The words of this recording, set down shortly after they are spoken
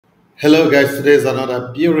Hello, guys. Today is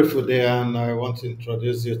another beautiful day, and I want to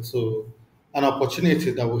introduce you to an opportunity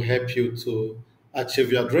that will help you to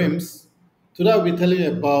achieve your dreams. Today, I'll be telling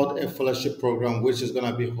you about a fellowship program which is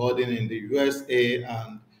going to be holding in the USA,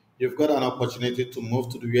 and you've got an opportunity to move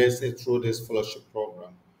to the USA through this fellowship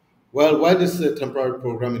program. Well, while this is a temporary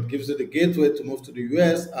program, it gives you the gateway to move to the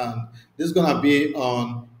US, and this is going to be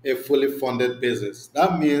on a fully funded basis.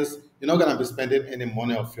 That means you're not going to be spending any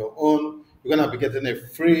money of your own. You're going to be getting a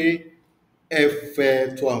free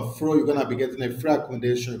airfare to and fro. You're gonna be getting a free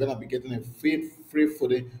accommodation. You're gonna be getting a free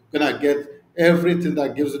food. You're gonna get everything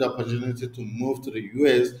that gives you the opportunity to move to the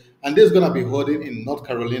US. And this is gonna be holding in North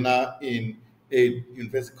Carolina in a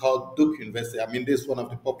university called Duke University. I mean, this is one of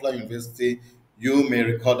the popular university you may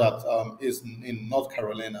recall that is in North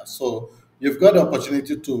Carolina. So you've got the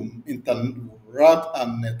opportunity to interact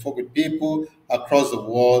and network with people across the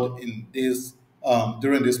world in this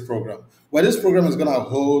during this program. Well, this program is going to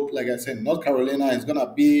hold, like I said, North Carolina is going to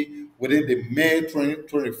be within the May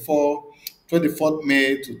 2024, 24th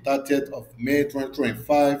May to 30th of May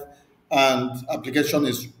 2025, and application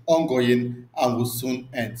is ongoing and will soon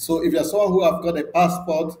end. So if you're someone who have got a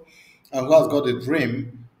passport and who has got a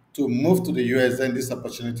dream to move to the US, then this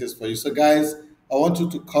opportunity is for you. So guys, I want you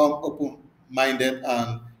to come open-minded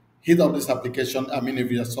and hit up this application. I mean, if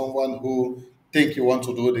you're someone who think you want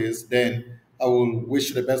to do this, then I will wish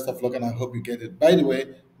you the best of luck and I hope you get it. By the way,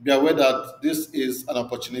 be aware that this is an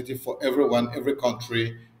opportunity for everyone. Every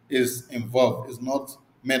country is involved. It's not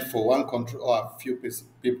meant for one country or a few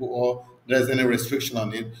people or there's any restriction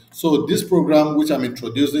on it. So this program which I'm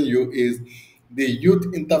introducing you is the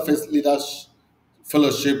Youth Interface Leaders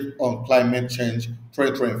Fellowship on Climate Change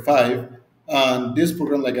 2025. And this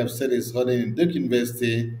program, like I've said, is held in Duke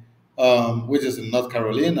University, which is in North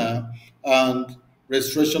Carolina. And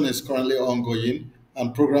registration is currently ongoing.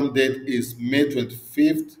 And program date is May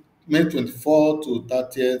 25th, May 24 to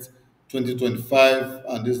 30th, 2025.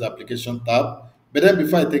 And this is the application tab. But then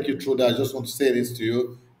before I take you through that, I just want to say this to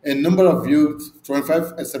you. A number of youth,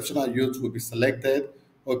 25 exceptional youth will be selected,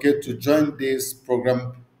 okay, to join this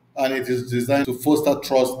program, and it is designed to foster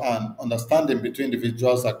trust and understanding between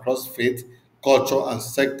individuals across faith, culture, and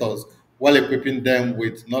sectors, while equipping them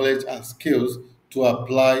with knowledge and skills to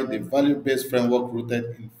apply the value-based framework rooted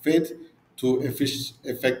in faith to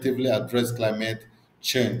effectively address climate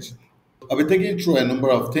change. I'll be taking you through a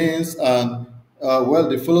number of things, and well,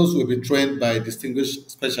 the fellows will be trained by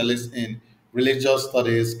distinguished specialists in religious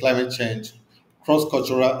studies, climate change,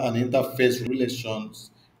 cross-cultural and interfaith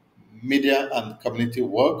relations, media and community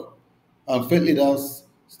work, and faith leaders,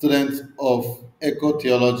 students of eco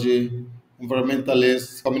theology,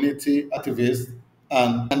 environmentalists, community activists,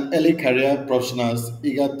 and early career professionals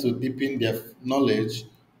eager to deepen their knowledge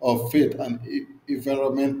of faith and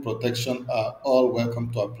environment protection are all welcome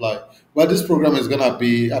to apply. Well, this program is going to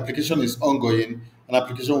be, application is ongoing, and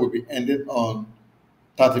application will be ending on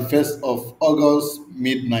 31st of August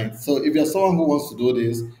midnight. So if you're someone who wants to do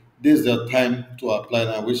this is your time to apply,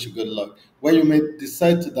 and I wish you good luck. Well, you may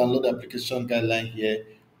decide to download the application guideline here,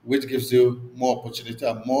 which gives you more opportunity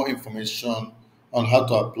and more information on how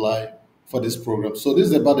to apply for this program. So this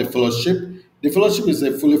is about the fellowship. The fellowship is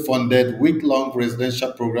a fully funded week-long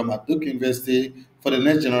residential program at Duke University for the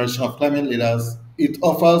next generation of climate leaders. It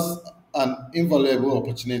offers an invaluable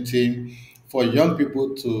opportunity for young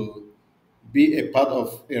people to be a part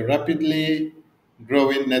of a rapidly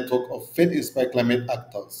growing network of faith-inspired climate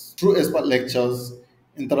actors. Through expert lectures,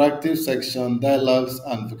 interactive section, dialogues,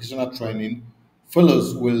 and vocational training,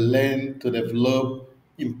 fellows will learn to develop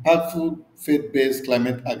impactful faith-based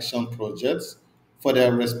climate action projects for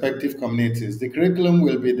their respective communities. The curriculum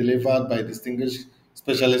will be delivered by distinguished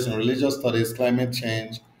specialists in religious studies, climate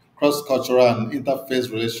change, cross-cultural and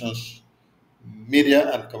interfaith relations,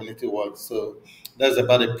 media, and community work. So that's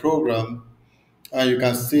about the program. And you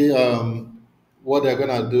can see what they're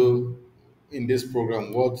gonna do in this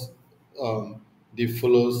program, what the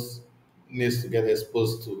fellows needs to get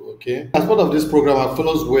exposed to. Okay, as part of this program, our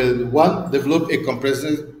fellows will one develop a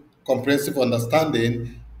comprehensive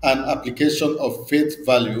understanding and application of faith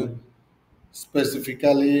value,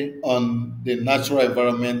 specifically on the natural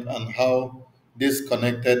environment and how this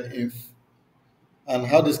connected and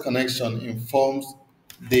how this connection informs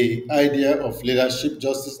the idea of leadership,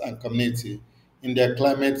 justice, and community in their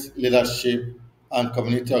climate leadership and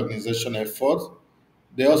community organization efforts.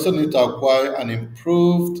 They also need to acquire an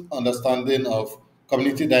improved understanding of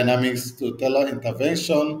community dynamics to tailor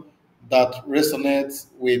intervention that resonates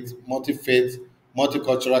with multi-faith,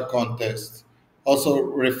 multicultural context. Also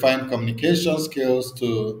refine communication skills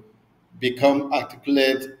to become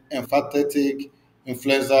articulate, empathetic,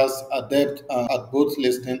 influencers adept at both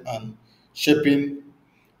listening and shaping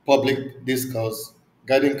public discourse,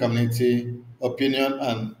 guiding community opinion,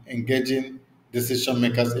 and engaging decision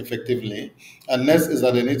makers effectively. And next is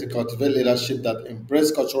that they need to cultivate leadership that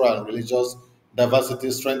embrace cultural and religious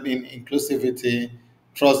diversity, strengthening inclusivity,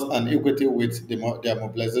 trust, and equity with their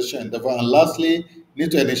mobilization endeavor. And lastly,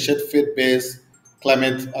 need to initiate faith-based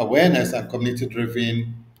climate awareness and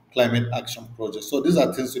community-driven climate action projects. So these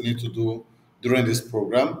are things you need to do during this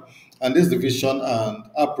program. And this division and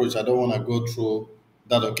approach, I don't want to go through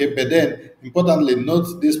that, okay? But then, importantly,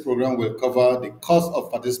 note this program will cover the cost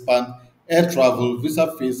of participant, air travel,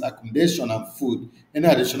 visa fees, accommodation, and food. Any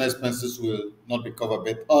additional expenses will not be covered,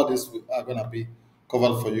 but all this are going to be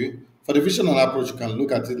covered for you. For the vision and approach, you can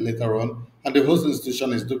look at it later on. And the host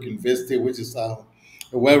institution is Duke University, which is a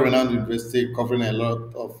well-renowned university covering a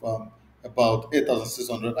lot of about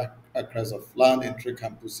 8,600 acres of land in three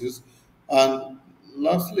campuses. And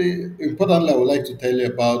lastly, importantly, I would like to tell you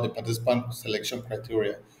about the participant selection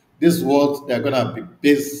criteria. This is what they are gonna be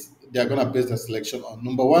based. They are gonna base their selection on.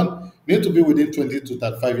 Number one, you need to be within 20 to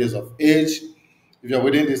 35 years of age. If you are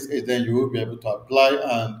within this age, then you will be able to apply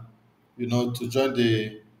and to join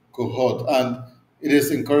the cohort. And it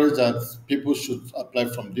is encouraged that people should apply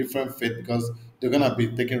from different faith because they're gonna be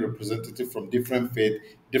taking representative from different faith,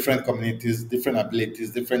 different communities, different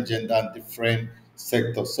abilities, different gender, and different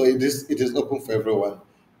sectors. So it is open for everyone.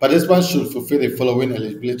 Participants should fulfill the following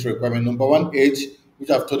eligibility requirement. Number one, age, which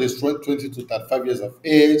I've told is 20 to 35 years of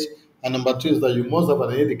age. And number two is that you must have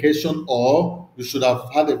an education or you should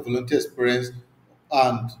have had a volunteer experience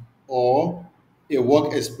and or a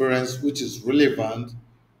work experience which is relevant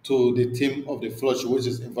to the theme of the fellowship, which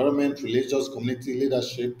is environment, religious, community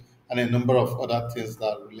leadership, and a number of other things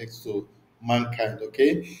that relates to mankind.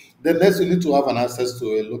 Okay. Then next, you need to have an access to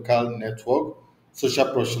a local network, social,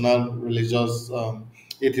 professional, religious.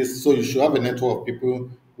 It is so you should have a network of people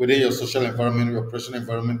within your social environment, your professional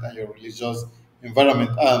environment, and your religious environment,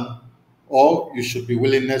 and or you should be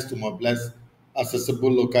willingness to mobilize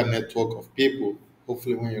accessible local network of people.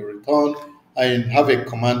 Hopefully, when you return, and have a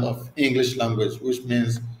command of English language, which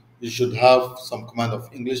means you should have some command of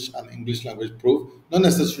English and English language proof, not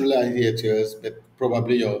necessarily IELTS, but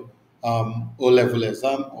probably your O level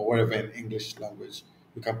exam or whatever in English language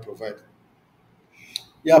you can provide.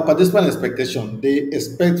 Yeah, participant expectation. They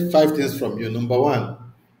expect five things from you. Number one,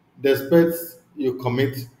 they expect you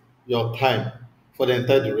commit your time for the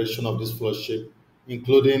entire duration of this fellowship,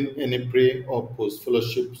 including any pre or post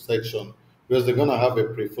fellowship section, because they're going to have a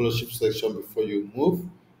pre fellowship section before you move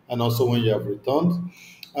and also when you have returned.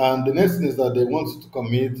 And the next thing is that they want you to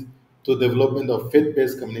commit to development of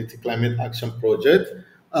faith-based community climate action project.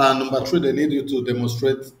 And number three, they need you to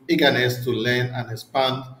demonstrate eagerness to learn and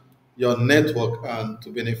expand your network and to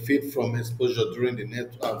benefit from exposure during the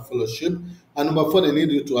net fellowship. And number four, they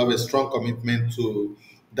need you to have a strong commitment to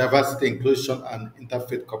diversity, inclusion, and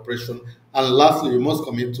interfaith cooperation. And lastly, you must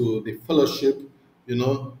commit to the fellowship, you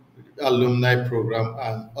know, alumni program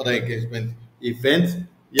and other engagement events.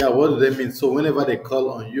 Yeah, what do they mean? So whenever they call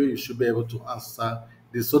on you, you should be able to answer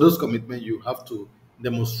this. So those commitment you have to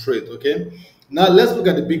demonstrate. Okay. Now let's look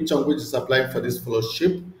at the big chunk which is applying for this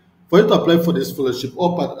fellowship. For you to apply for this fellowship,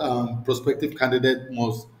 all prospective candidate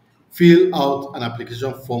must fill out an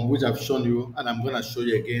application form, which I've shown you, and I'm going to show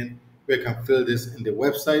you again where you can fill this in the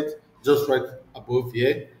website, just right above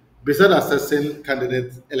here. Besides assessing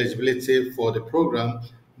candidate eligibility for the program,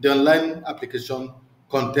 the online application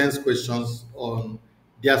contains questions on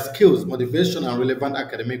their skills, motivation, and relevant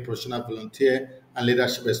academic, professional, volunteer, and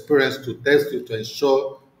leadership experience to test you to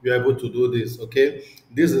ensure you're able to do this. Okay,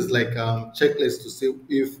 this is like checklist to see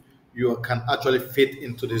if you can actually fit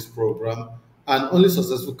into this program, and only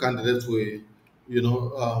successful candidates will, you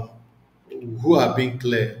know, who are being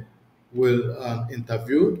clear will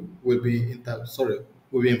interview will be sorry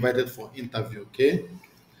will be invited for interview. Okay,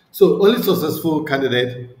 so only successful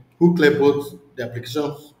candidate who clear both the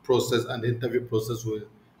application process and the interview process will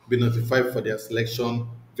be notified for their selection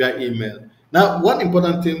via email. Now, one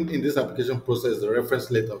important thing in this application process is the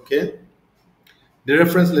reference letter. Okay, the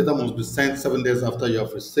reference letter must be sent 7 days after you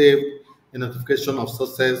have received a notification of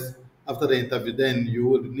success after the interview. Then you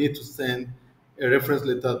will need to send a reference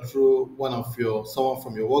letter through someone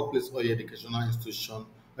from your workplace or your educational institution,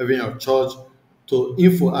 maybe your church, to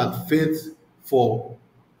info at faith for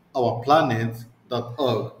our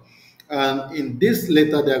planet.org. And in this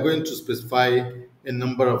letter, they are going to specify a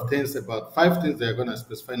number of things, about five things they are going to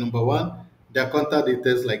specify. Number one, their contact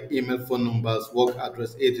details like email, phone numbers, work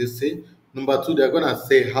address, etc. Number two, they're going to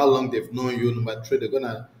say how long they've known you. Number three, they're going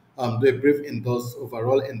to do a brief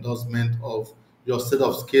overall endorsement of your set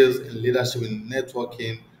of skills in leadership, in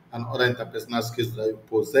networking, and other interpersonal skills that you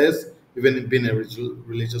possess. Even in being a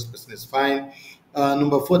religious person is fine.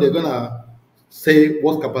 Number four, they're gonna say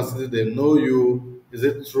what capacity they know you. Is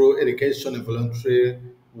it through education, involuntary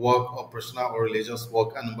work, or personal or religious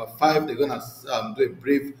work? And number five, they're gonna do a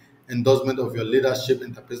brief endorsement of your leadership,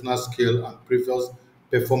 interpersonal skill, and previous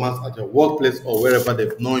performance at your workplace or wherever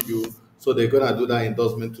they've known you. So they're gonna do that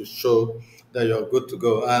endorsement to show that you're good to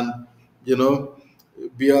go. And you know,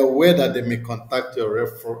 be aware that they may contact your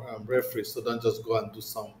referee, so don't just go and do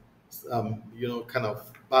some, kind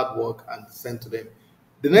of bad work and send to them.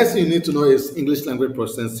 The next thing you need to know is English language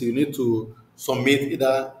proficiency. You need to submit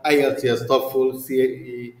either IELTS, TOEFL,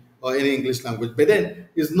 CAE, or any English language. But then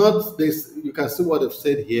it's not this. You can see what they've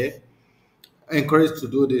said here. Encouraged to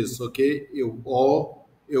do this, okay? Or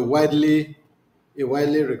a widely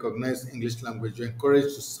recognized English language. You're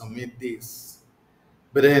encouraged to submit this.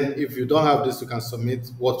 But then, if you don't have this, you can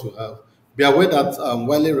submit what you have. Be aware that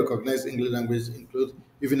widely recognized English language include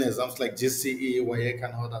even exams like GCE, WAIVED,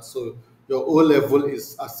 and all that. So your O level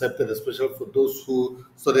is accepted, especially for those who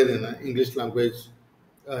studied in an English language,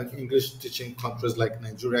 English teaching countries like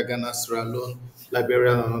Nigeria, Ghana, Sierra Leone,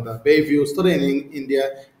 Liberia, and all that. But if you study in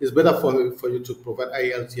India, it's better for you to provide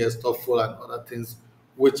IELTS, TOEFL, and other things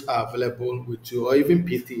which are available with you, or even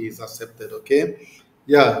PT is accepted. Okay,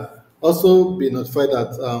 yeah. Also, be notified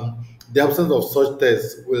that the absence of such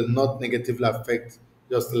tests will not negatively affect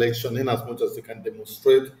your selection in as much as you can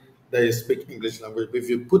demonstrate that you speak English language. But if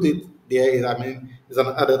you put it there, I mean, it's an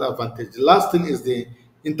added advantage. The last thing is the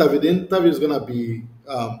interview. The interview is going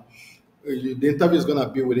to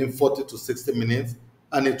be within 40 to 60 minutes,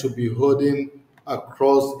 and it will be holding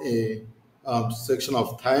across a section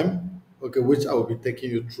of time, okay, which I will be taking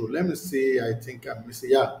you through. Let me see. I think I'm missing.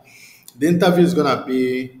 Yeah, the interview is going to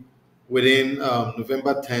be within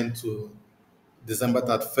November 10 to December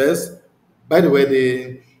 31st. By the way,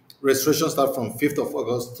 the registration starts from 5th of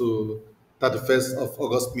August to 31st of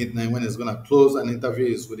August midnight when it's going to close. An interview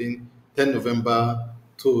is within 10 November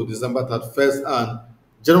to December 31st. And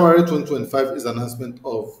January 2025 is announcement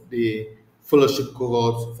of the fellowship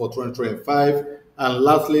cohort for 2025. And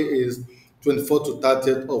lastly is 24th to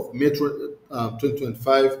 30th of May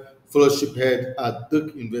 2025 fellowship head at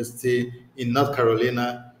Duke University in North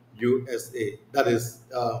Carolina, USA. That is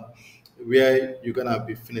where you're gonna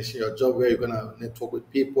be finishing your job, where you're gonna network with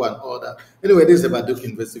people and all that. Anyway, this is about Duke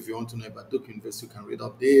University. If you want to know about Duke University, you can read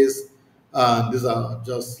up this. And these are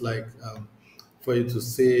just like for you to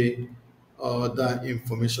see other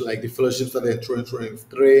information like the fellowship started in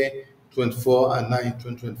 2023, 24, and now in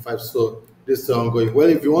 2025. So this is ongoing. Well,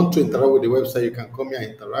 if you want to interact with the website, you can come here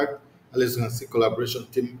and interact. At least you can see collaboration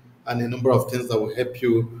team and a number of things that will help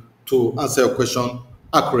you to answer your question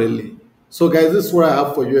accurately. So, guys, this is what I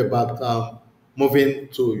have for you about moving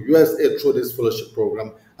to USA through this fellowship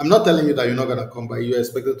program. I'm not telling you that you're not going to come back. You're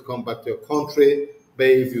expected to come back to your country. But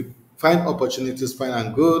if you find opportunities, fine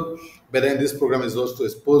and good. But then this program is also to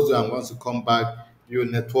expose you. And once you come back, you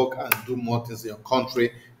network and do more things in your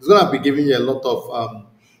country. It's going to be giving you a lot of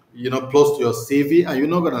plus to your CV, and you're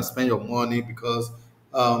not going to spend your money because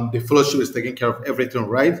the fellowship is taking care of everything,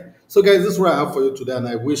 right? So, guys, this is what I have for you today, and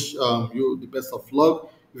I wish you the best of luck.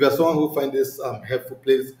 If you're someone who finds this helpful,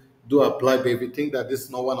 please do apply. But if you think that this is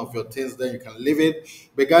not one of your things, then you can leave it.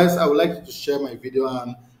 But, guys, I would like you to share my video,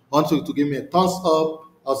 and I want you to give me a thumbs up.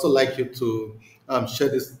 I also like you to share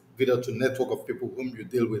this video to network of people whom you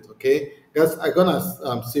deal with. Okay, guys, I'm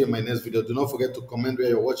gonna see you in my next video. Do not forget to comment where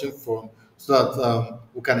you're watching from so that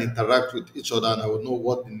we can interact with each other and I will know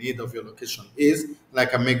what the need of your location is, and I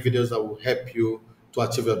can make videos that will help you to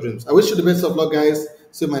achieve your dreams. I wish you the best of luck, guys.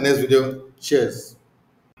 See you in my next video. Cheers.